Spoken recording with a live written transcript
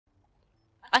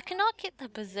I cannot get the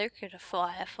bazooka to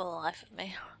fire for the life of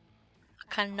me.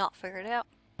 I cannot figure it out.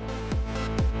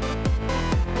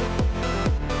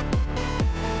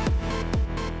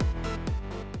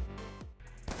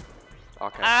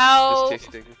 Okay, Ow. just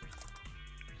testing.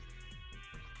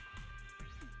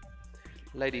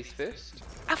 Ladies first.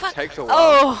 Oh, fuck. Takes a while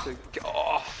Oh. to get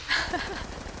off.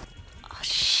 Oh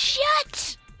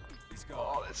shit!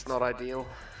 Oh, that's not ideal.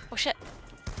 Oh shit!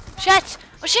 Shit!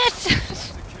 Oh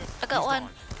shit! I got one.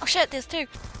 Oh shit! There's two.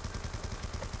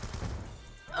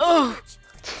 Oh!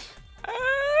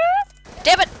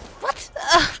 Damn it! What?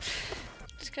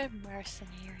 Let's go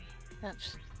mercenary.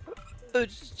 Oops. Oh, it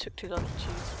just took too long to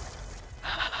choose.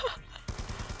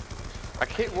 I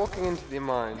keep walking into their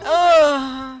mines.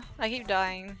 Oh! I keep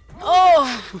dying.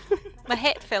 Oh! My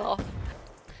hat fell off.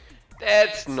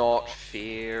 That's not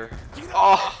fair.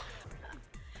 Oh!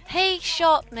 He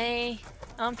shot me.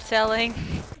 I'm telling.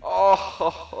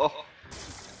 Oh!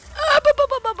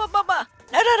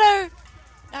 No, no, no!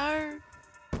 No.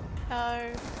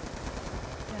 No.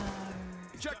 No.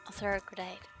 I'll throw a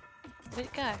grenade. Where'd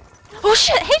it go? Oh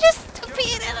shit! He just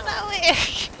appeared out of nowhere!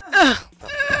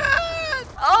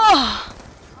 Oh!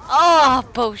 Oh,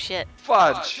 bullshit.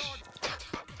 Fudge!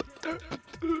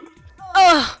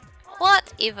 Oh!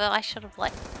 Whatever, I should have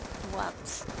like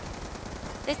once.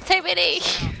 There's too many!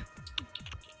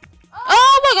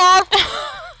 Oh my god!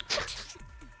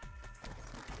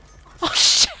 Oh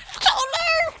shit! Oh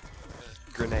no!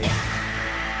 Grenade.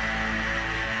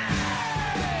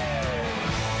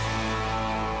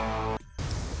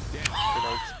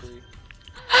 Grenade spree.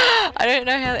 I don't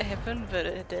know how that happened, but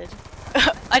it did.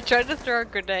 I tried to throw a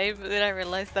grenade, but then I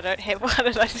realized I don't have one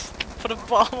and I just put a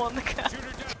bomb on the car.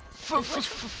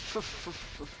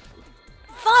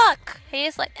 Fuck! He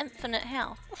has like infinite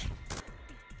health.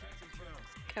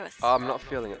 Go with I'm not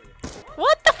feeling it.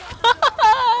 what the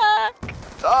fuck?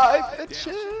 Die,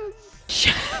 bitches!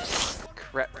 Shit.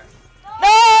 Crap. No!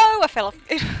 I fell off.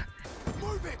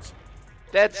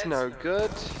 That's no good.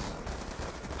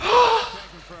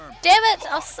 Damn it!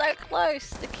 I was so close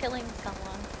to killing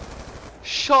someone.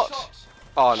 Shot!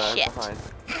 Oh no, Shit. behind.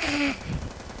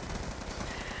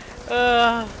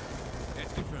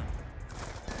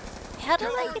 How do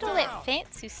they get all that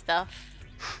fancy stuff?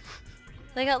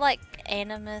 They got like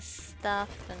animus stuff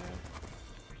and...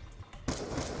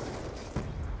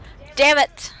 Damn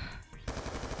it!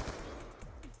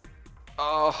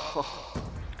 Oh,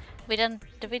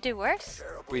 Did we do worse?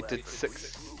 we did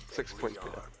six points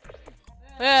better.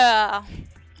 Yeah.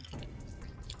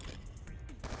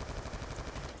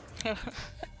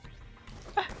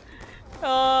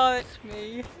 Oh, it's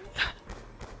me.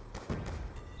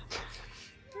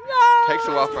 No! Takes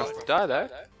a while for us to die though.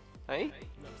 Hey?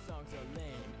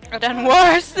 I've done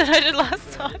worse than I did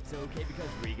last time. That's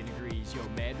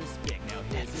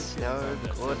no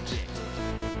good.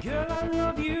 Girl, I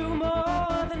love you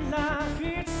more than life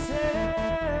itself.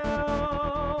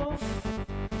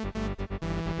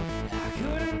 I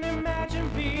couldn't imagine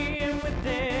being with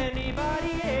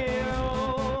anybody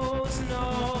else,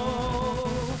 no.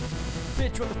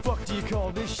 Bitch, what the fuck do you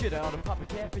call this shit? I ought to pop a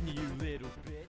cap in you, little bitch.